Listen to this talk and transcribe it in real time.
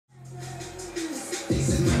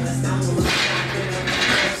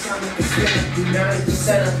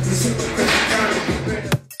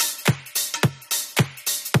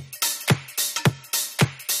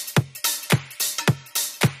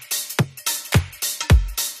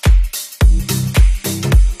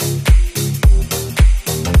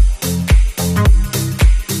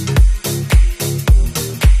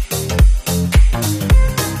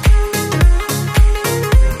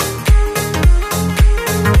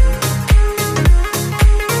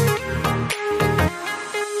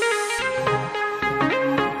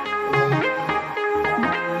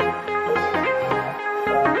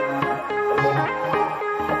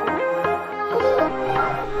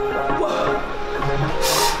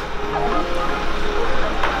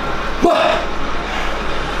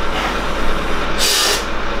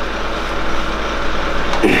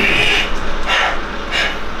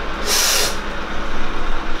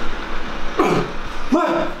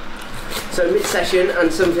So mid-session,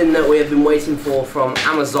 and something that we have been waiting for from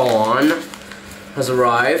Amazon has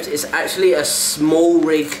arrived. It's actually a small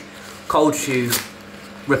rig cold shoe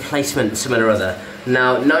replacement, something or other.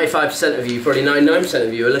 Now 95% of you, probably 99%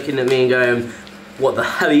 of you, are looking at me and going, what the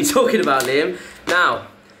hell are you talking about, Liam? Now,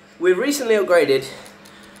 we've recently upgraded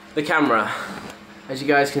the camera. As you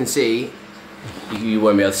guys can see, you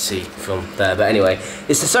won't be able to see from there, but anyway,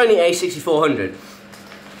 it's the Sony a6400.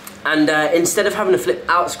 And instead of having a flip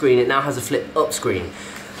out screen, it now has a flip up screen.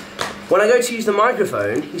 When I go to use the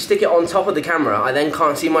microphone, you stick it on top of the camera, I then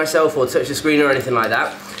can't see myself or touch the screen or anything like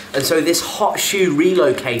that. And so this hot shoe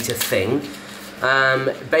relocator thing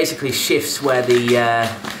basically shifts where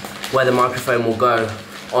the microphone will go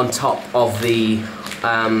on top of the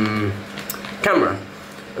camera.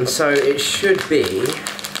 And so it should be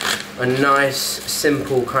a nice,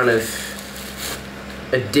 simple kind of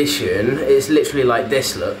addition. It's literally like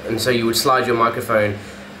this, look, and so you would slide your microphone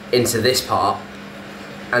into this part,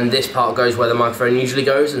 and this part goes where the microphone usually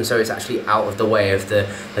goes, and so it's actually out of the way of the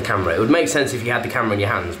camera. It would make sense if you had the camera in your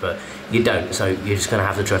hands, but you don't, so you're just gonna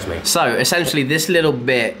have to trust me. So essentially this little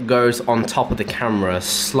bit goes on top of the camera,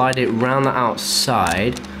 slide it round the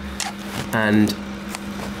outside and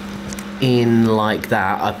in like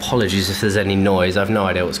that. Apologies if there's any noise, I've no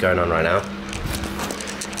idea what's going on right now.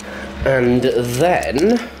 And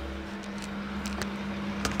then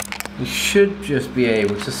you should just be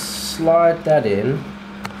able to slide that in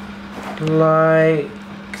like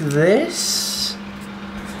this.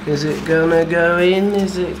 Is it gonna go in?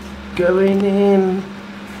 Is it going in?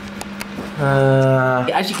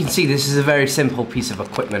 As you can see, this is a very simple piece of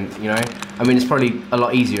equipment, you know? I mean, it's probably a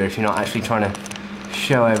lot easier if you're not actually trying to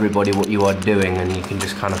show everybody what you are doing, and you can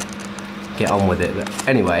just kind of get on with it. But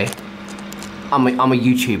anyway, I'm a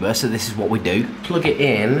YouTuber, so this is what we do. Plug it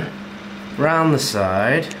in, round the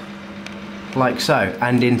side, like so,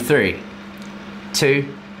 and in 3, 2,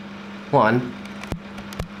 1.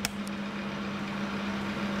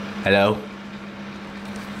 Hello?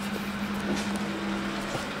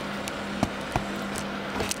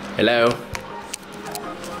 Hello?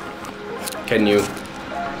 Can you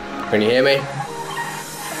hear me?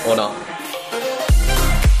 Or not?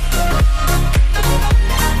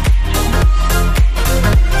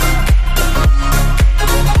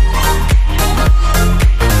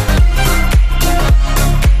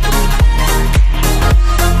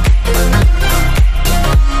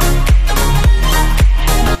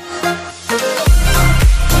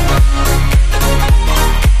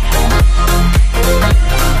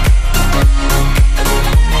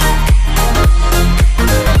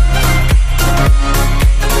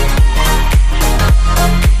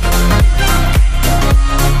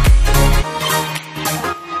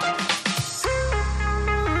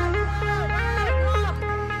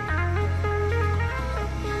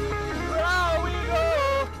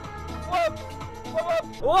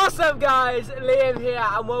 What's up guys, Liam here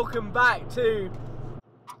and welcome back to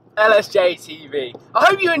LSJ TV. I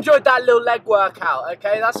hope you enjoyed that little leg workout,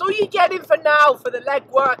 okay? That's all you're getting for now for the leg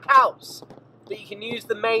workouts. But you can use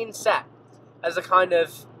the main set as a kind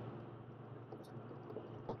of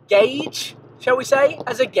gauge, shall we say?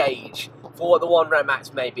 As a gauge for what the 1 rep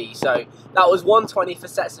max may be. So that was 120 for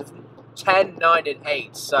sets of 10, 9 and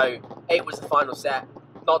 8. So 8 was the final set.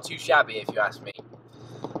 Not too shabby if you ask me.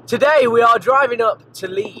 Today we are driving up to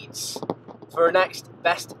Leeds for our next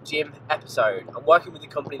Best Gym episode. I'm working with a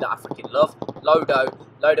company that I freaking love, Lodo.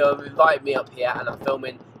 Lodo have invited me up here and I'm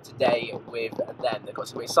filming today with them. They've got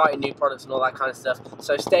some exciting new products and all that kind of stuff.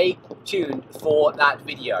 So stay tuned for that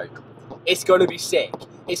video. It's going to be sick.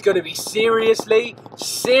 It's going to be seriously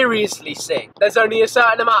sick. There's only a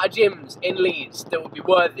certain amount of gyms in Leeds that would be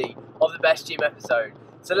worthy of the Best Gym episode.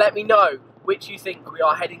 So let me know which you think we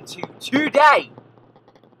are heading to today.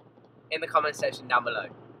 in the comment section down below.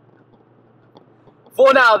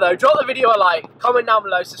 For now though, drop the video a like, comment down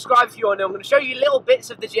below, subscribe if you want to. I'm going to show you little bits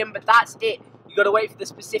of the gym, but that's it. You got to wait for the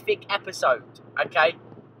specific episode, okay?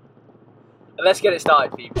 And let's get it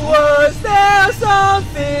started, people. Was there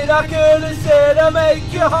something I could have said to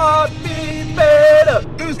make your heart beat better?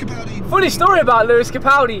 Lewis Capaldi. Funny story about Lewis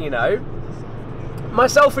Capaldi, you know.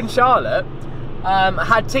 Myself and Charlotte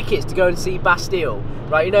had tickets to go and see Bastille,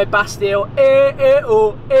 right? You know Bastille,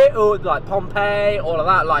 like Pompeii, all of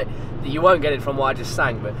that, like, you won't get it from what I just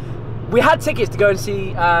sang, but we had tickets to go and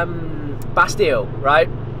see Bastille, right?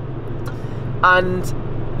 And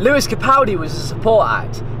Lewis Capaldi was the support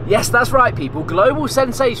act. Yes, that's right, people. Global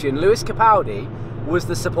sensation Lewis Capaldi was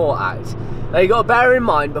the support act. Now, you got to bear in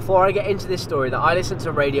mind, before I get into this story, that I listen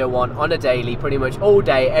to Radio 1 on a daily, pretty much all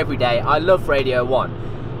day, every day. I love Radio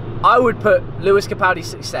 1. I would put Lewis Capaldi's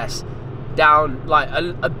success down, like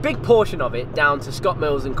a big portion of it, down to Scott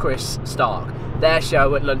Mills and Chris Stark. Their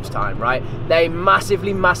show at lunchtime, right? They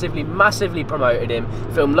massively promoted him,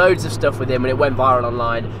 filmed loads of stuff with him, and it went viral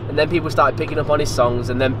online. And then people started picking up on his songs,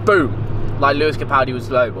 and then boom, like Lewis Capaldi was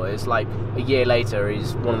global. It's like a year later,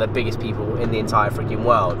 he's one of the biggest people in the entire freaking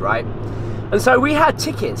world, right? And so we had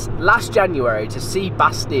tickets last January to see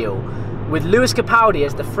Bastille with Lewis Capaldi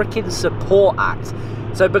as the freaking support act.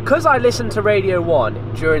 So because I listened to Radio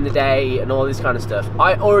 1 during the day and all this kind of stuff,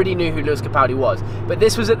 I already knew who Lewis Capaldi was. But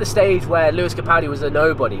this was at the stage where Lewis Capaldi was a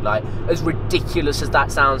nobody. Like, as ridiculous as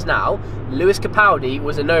that sounds now, Lewis Capaldi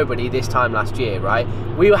was a nobody this time last year, right?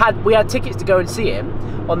 We had tickets to go and see him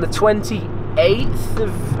on the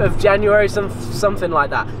 28th of January, something like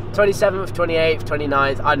that. 27th, 28th,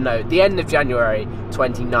 29th, I don't know, the end of January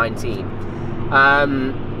 2019.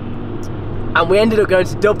 And we ended up going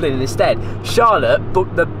to Dublin instead. Charlotte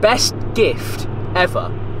booked the best gift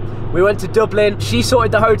ever. We went to Dublin, she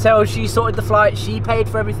sorted the hotel, she sorted the flight, she paid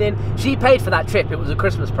for everything. She paid for that trip, it was a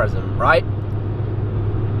Christmas present, right?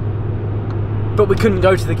 But we couldn't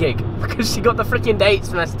go to the gig because she got the freaking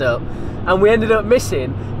dates messed up. And we ended up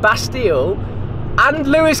missing Bastille and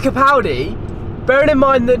Lewis Capaldi. Bearing in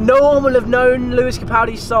mind that no one will have known Lewis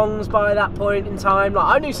Capaldi's songs by that point in time.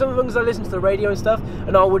 Like, I knew some of them because I listened to the radio and stuff,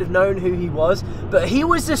 and I would have known who he was. But he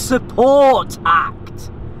was the support act.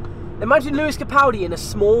 Imagine Lewis Capaldi in a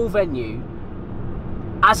small venue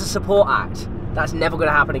as a support act. That's never going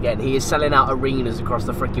to happen again. He is selling out arenas across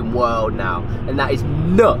the freaking world now, and that is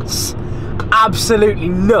nuts. Absolutely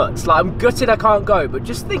nuts. Like, I'm gutted I can't go, but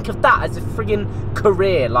just think of that as a friggin'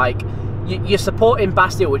 career. Like, you're supporting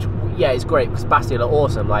Bastille, which, yeah, it's great because Bastille are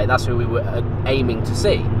awesome. Like, that's who we were aiming to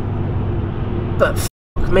see. But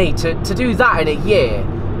fuck me, to do that in a year,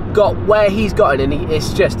 got where he's gotten, and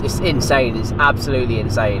it's insane. It's absolutely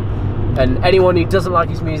insane. And anyone who doesn't like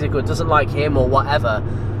his music or doesn't like him or whatever,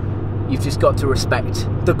 you've just got to respect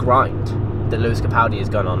the grind that Lewis Capaldi has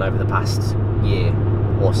gone on over the past year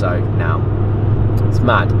or so now. It's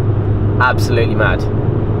mad. Absolutely mad.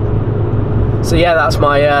 So yeah, that's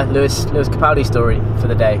my Lewis Capaldi story for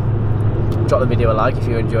the day. Drop the video a like if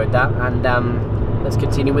you enjoyed that, and let's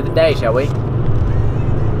continue with the day, shall we?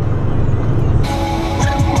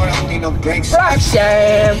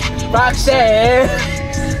 Roxanne,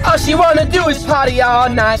 all she wanna do is party all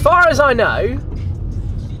night. As far as I know,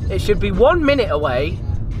 it should be 1 minute away,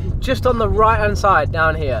 just on the right hand side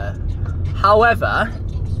down here. However,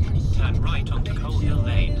 turn right onto Coal Hill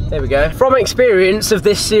Lane. There we go. From experience of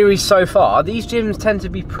this series so far, these gyms tend to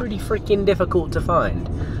be pretty freaking difficult to find.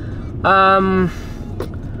 I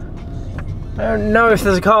don't know if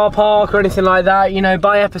there's a car park or anything like that. You know,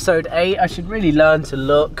 by episode 8, I should really learn to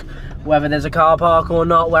look whether there's a car park or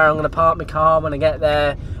not, where I'm going to park my car when I get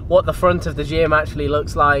there, what the front of the gym actually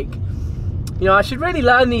looks like. You know, I should really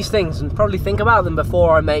learn these things and probably think about them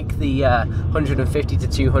before I make the 150 to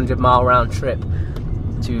 200 mile round trip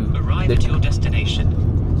to at your destination.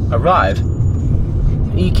 Arrive?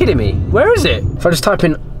 Are you kidding me? Where is it? If I just type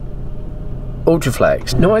in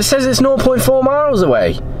Ultraflex. No, it says it's 0.4 miles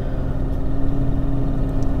away.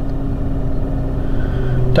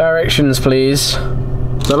 Directions, please.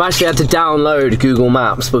 So I've actually had to download Google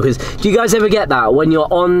Maps because, do you guys ever get that when you're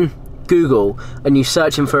on Google and you're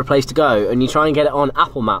searching for a place to go and you try and get it on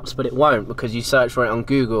Apple Maps, but it won't because you search for it on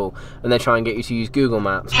Google and they try and get you to use Google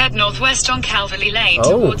Maps? Head northwest on Calverley Lane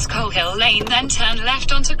towards Coal Hill Lane, then turn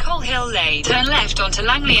left onto Coal Hill Lane. Turn left onto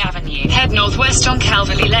Langley Avenue. Head northwest on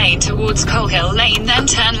Calverley Lane towards Coal Hill Lane, then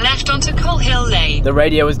turn left onto Coal Hill Lane. The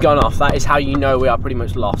radio has gone off. That is how you know we are pretty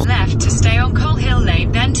much lost. Left to stay on Coal Hill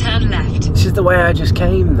Lane, then turn left. This is the way I just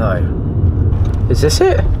came though. Is this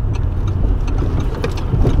it?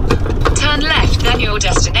 Turn left, then Your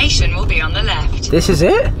destination will be on the left. This is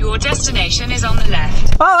it? Your destination is on the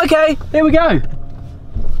left. Oh, okay. Here we go.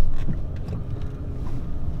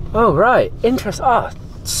 Oh, right. Interesting. Oh,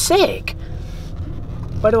 sick.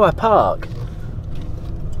 Where do I park?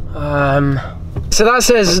 So that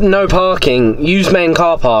says no parking, use main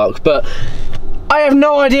car park, but I have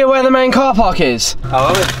no idea where the main car park is. How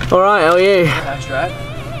are we? Alright, how are you? That's right.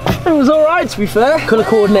 It was alright, to be fair. Could have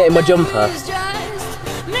coordinated my jumper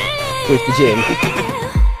with the gym.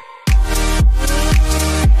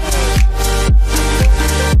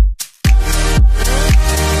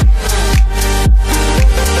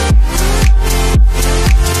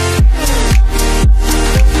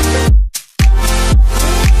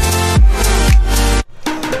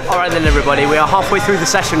 Alright then everybody, we are halfway through the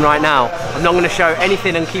session right now. I'm not going to show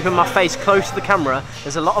anything and keeping my face close to the camera.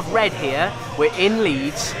 There's a lot of red here. We're in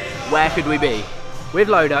Leeds. Where could we be? With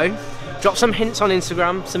Lodo. Drop some hints on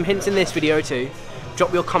Instagram, some hints in this video too.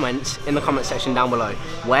 Drop your comments in the comment section down below.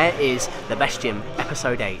 Where is the best gym,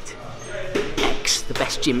 episode 8? X, the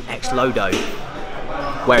best gym X Lodo.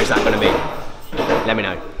 Where is that going to be? Let me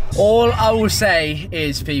know. All I will say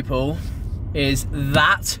is, people, is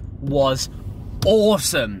that was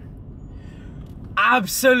awesome.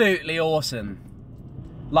 Absolutely awesome.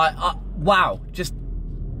 Like, wow, just,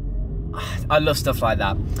 I love stuff like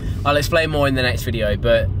that. I'll explain more in the next video,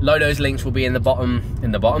 but Lodo's links will be in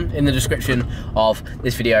the description of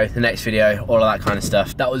this video, the next video, all of that kind of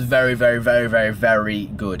stuff. That was very, very, very, very, very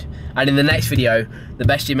good. And in the next video, the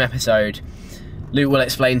best gym episode, Luke will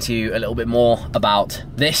explain to you a little bit more about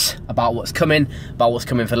this, about what's coming for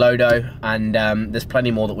Lodo, and there's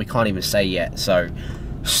plenty more that we can't even say yet. So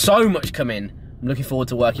much coming. I'm looking forward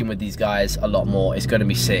to working with these guys a lot more. It's going to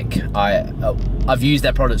be sick. I've used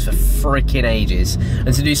their products for freaking ages,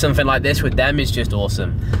 and to do something like this with them is just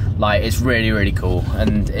awesome. Like, it's really, really cool,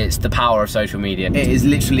 and it's the power of social media. It is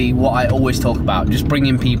literally what I always talk about, just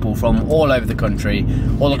bringing people from all over the country,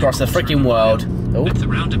 all across the freaking world. Oh,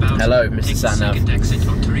 hello, Mr.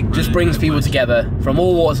 Satnav. Just brings people together from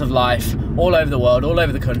all walks of life, all over the world, all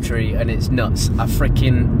over the country, and it's nuts. I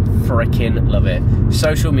freaking love it.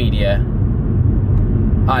 Social media,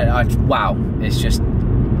 wow,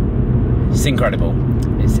 it's incredible.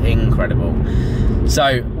 It's incredible.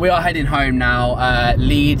 So we are heading home now.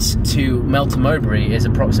 Leeds to Melton Mowbray is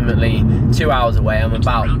approximately 2 hours away. I'm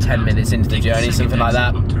about 10 minutes into the journey, something like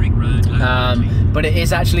that. But it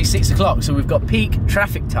is actually 6 o'clock, so we've got peak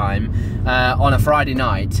traffic time on a Friday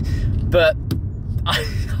night. But I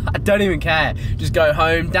don't even care. Just go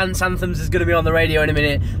home. Dance Anthems is going to be on the radio in a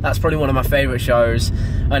minute. That's probably one of my favourite shows,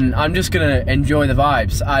 and I'm just going to enjoy the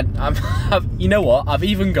vibes. You know what? I've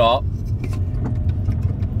even got.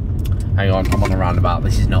 Hang on, I'm on a roundabout.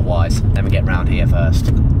 This is not wise. Let me get round here first.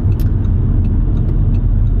 In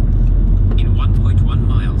 1.1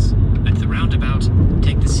 miles, at the roundabout,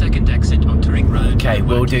 take the second exit onto Ring Road. Okay,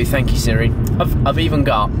 will do. Thank you, Siri. I've even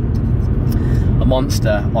got a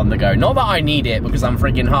monster on the go. Not that I need it, because I'm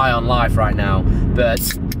freaking high on life right now, but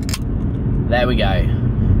there we go.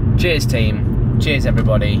 Cheers, team. Cheers,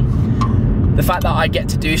 everybody. The fact that I get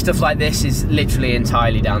to do stuff like this is literally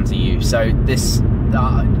entirely down to you. So this,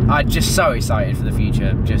 I'm just so excited for the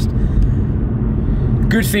future. Just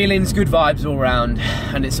good feelings, good vibes all around,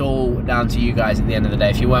 and it's all down to you guys at the end of the day.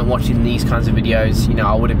 If you weren't watching these kinds of videos, you know,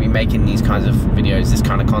 I wouldn't be making these kinds of videos, this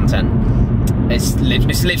kind of content. It's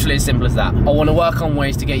literally as simple as that. I want to work on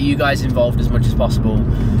ways to get you guys involved as much as possible,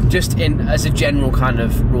 just as a general kind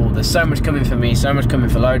of rule. There's so much coming for me, so much coming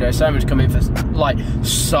for Lodo, so much coming for, like,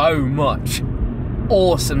 so much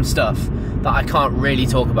awesome stuff that I can't really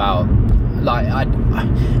talk about. Like,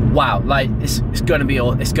 wow, like, it's gonna be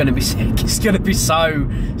sick. It's gonna be so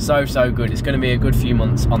good. It's gonna be a good few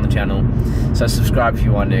months on the channel. So subscribe if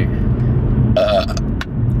you want to.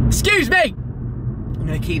 Excuse me. I'm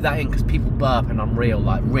gonna keep that in because people burp and I'm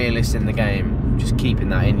realist in the game. Just keeping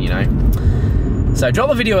that in, you know. So drop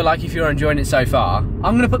the video a like if you're enjoying it so far.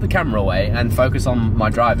 I'm gonna put the camera away and focus on my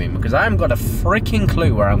driving because I haven't got a freaking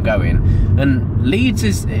clue where I'm going. And Leeds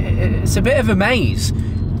it's a bit of a maze.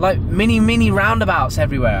 Like mini roundabouts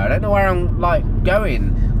everywhere. I don't know where I'm like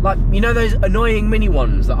going. Like, you know those annoying mini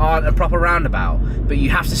ones that aren't a proper roundabout, but you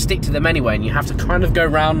have to stick to them anyway, and you have to kind of go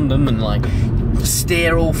round them and like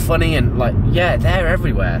steer all funny and like, yeah, they're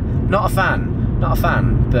everywhere. Not a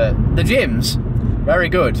fan, but the gym's very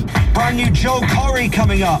good. Brand new Joe Corey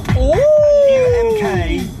coming up. Ooh. New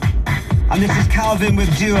MK. And this is Calvin with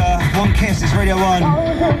Dua. One Kiss, it's Radio 1.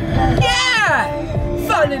 Yeah!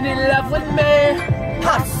 Falling in love with me.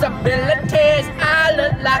 Possibilities, I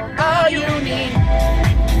look like all you need.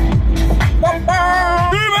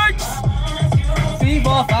 Remix! 3,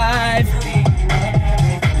 4, 5.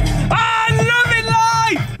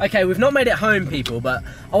 Okay, we've not made it home, people, but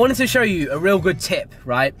I wanted to show you a real good tip,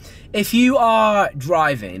 right? If you are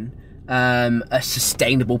driving a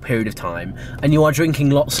sustainable period of time and you are drinking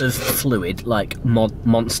lots of fluid like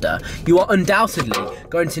Monster, you are undoubtedly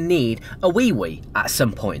going to need a wee-wee at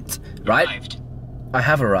some point, right? Arrived. I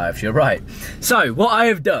have arrived, you're right. So, what I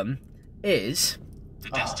have done is... The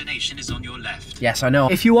destination is on your left. Yes, I know.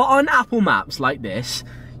 If you are on Apple Maps like this,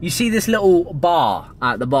 you see this little bar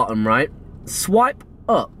at the bottom, right? Swipe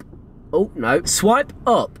up. Oh, no. Swipe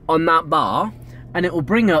up on that bar and it will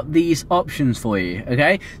bring up these options for you,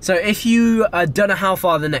 okay? So if you don't know how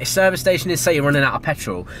far the next service station is, say you're running out of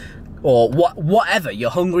petrol, or whatever, you're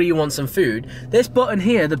hungry, you want some food, this button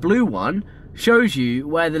here, the blue one, shows you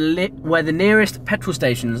where the nearest petrol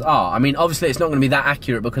stations are. I mean, obviously it's not going to be that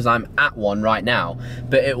accurate because I'm at one right now,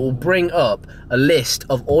 but it will bring up a list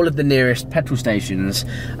of all of the nearest petrol stations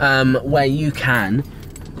where you can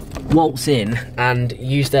waltz in and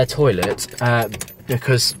use their toilet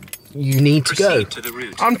because you need to go. To the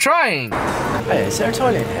route. I'm trying. Hey, is there a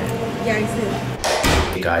toilet here? Yeah, I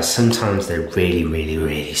see. You guys, sometimes they really, really,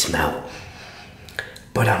 really smell.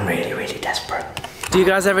 But I'm really, really desperate. Do you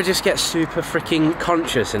guys ever just get super freaking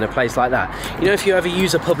conscious in a place like that? You know, if you ever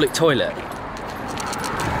use a public toilet,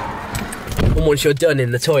 and once you're done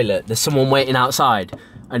in the toilet, there's someone waiting outside,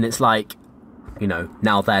 and it's like, you know,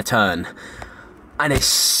 now their turn. And it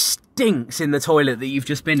stinks in the toilet that you've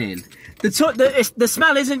just been in. The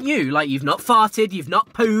smell isn't you. Like, you've not farted, you've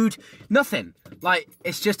not pooed, nothing. Like,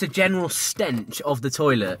 it's just a general stench of the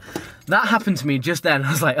toilet. That happened to me just then.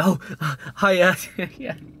 I was like, oh, hi,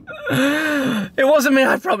 yeah. It wasn't me,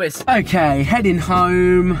 I promise. Okay, heading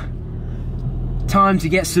home. Time to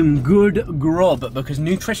get some good grub because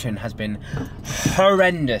nutrition has been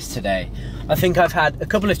horrendous today. I think I've had a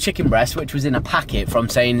couple of chicken breasts, which was in a packet from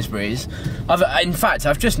Sainsbury's. In fact,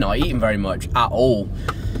 I've just not eaten very much at all.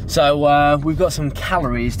 So we've got some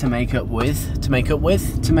calories to make up for,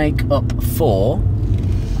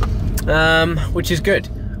 which is good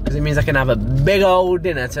because it means I can have a big old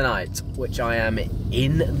dinner tonight, which I am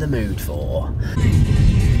in the mood for.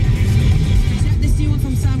 This new one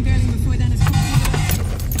from Sam Girling before then is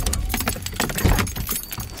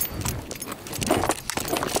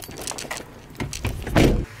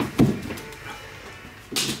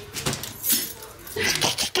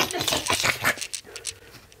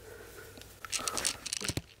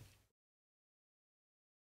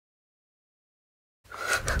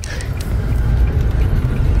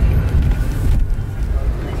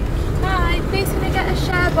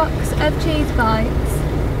box of cheese bites.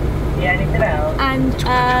 Yeah, anything else? And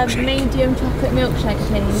medium chocolate milkshake,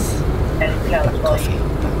 please. Anything else?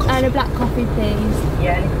 And a black coffee, please.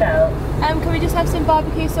 Yeah, anything else? Can we just have some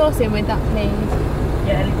barbecue sauce in with that, please?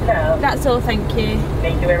 Yeah, anything else? That's all, thank you.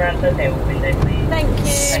 Make your way around to the table window, please. Thank you.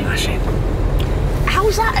 Smashing.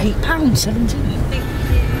 How's that £8.17? Thank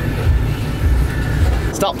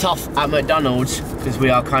you. Stopped off at McDonald's because we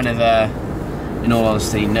are kind of, in all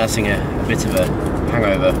honesty, nursing a bit of a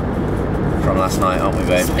hangover from last night, aren't we,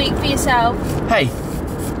 babe? Speak for yourself. Hey,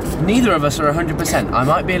 neither of us are 100%. I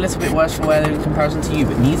might be a little bit worse for wear in comparison to you,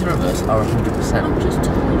 but neither of us are 100%. I'm just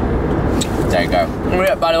tired. There you go. Oh,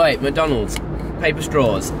 yeah, by the way, McDonald's, paper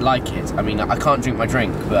straws, like it. I mean, I can't drink my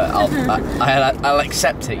drink, but I'll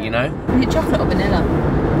accept it, you know? Is it chocolate or vanilla?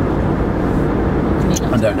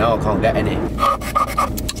 I don't know, I can't get any.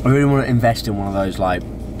 I really want to invest in one of those, like,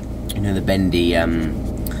 you know, the bendy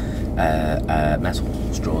metal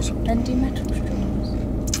straws. Bendy metal straws?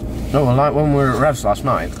 No, well, like when we were at Revs last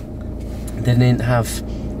night, they didn't have...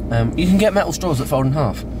 you can get metal straws that fold in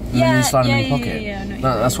half. And then you slide them in your pocket.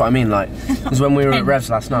 That's what I mean, like, because when we were at Revs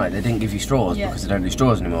last night, they didn't give you straws because they don't do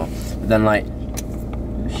straws anymore. But then, like...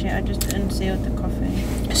 Oh shit, I just unsealed the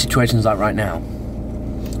coffee. Situations like right now,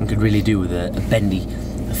 I could really do with a bendy,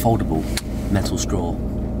 a foldable metal straw.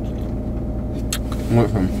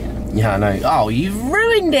 Went from... Yeah, I know. Oh, you've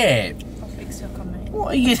ruined it! I'll fix it on me.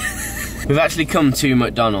 What are you... We've actually come to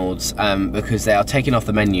McDonald's because they are taking off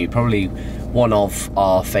the menu probably one of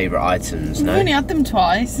our favourite items. We've only had them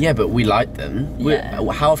twice. Yeah, but we like them. Yeah.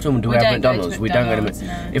 How often do we have McDonald's? We don't go to McDonald's.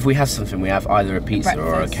 No. If we have something, we have either a pizza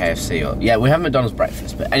or a KFC. Or yeah, we have McDonald's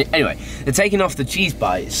breakfast. But anyway, they're taking off the cheese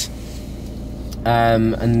bites.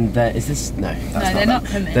 And is this... No, that's they're not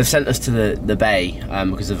coming. They've sent us to the bay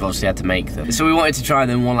because they've obviously had to make them. So we wanted to try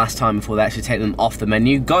them one last time before they actually take them off the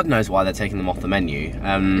menu. God knows why they're taking them off the menu.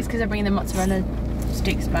 It's because they're bringing the mozzarella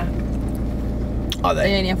sticks back. Are they?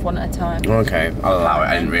 They only have one at a time. Okay, I'll allow it.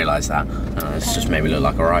 I didn't realise that. It's just made me look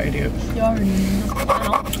like a right idiot. You're a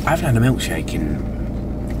knock. I haven't had a milkshake in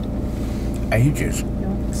ages.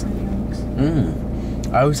 Yonks and yonks.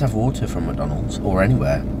 I always have water from McDonald's or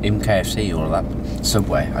anywhere, even KFC or that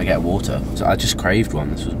Subway. I get water. So I just craved one.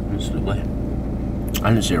 This was lovely.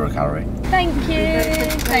 And it's 0 calorie. Thank you.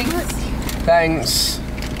 Thanks. Thanks.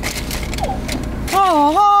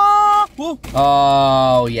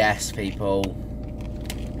 Oh yes, people.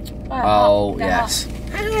 Oh yes.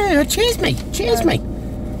 Cheers me. Cheers me.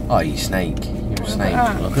 Oh, you snake. You're a snake.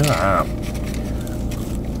 Look at that.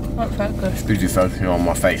 Not focused. Busy focusing on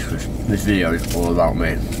my face because this video is all about me.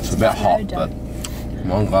 It's a bit hot, but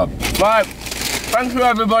I'm on God. Right, thank you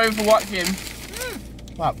everybody for watching.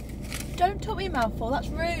 Wow. Don't talk me a mouthful, that's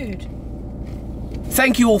rude.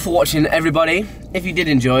 Thank you all for watching, everybody. If you did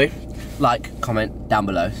enjoy, like, comment down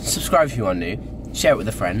below. Subscribe if you are new. Share it with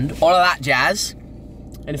a friend. All of that jazz.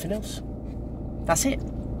 Anything else? That's it.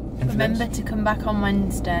 Remember to come back on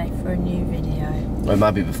Wednesday for a new video. Well, it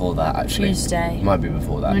might be before that, actually. Tuesday. It might be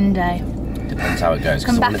before that. Monday. Depends how it goes.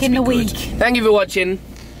 Come back in the week. Thank you for watching.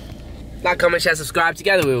 Like, comment, share, subscribe.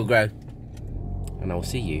 Together we will grow. And I will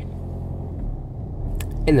see you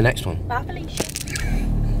in the next one. Bye, Felicia.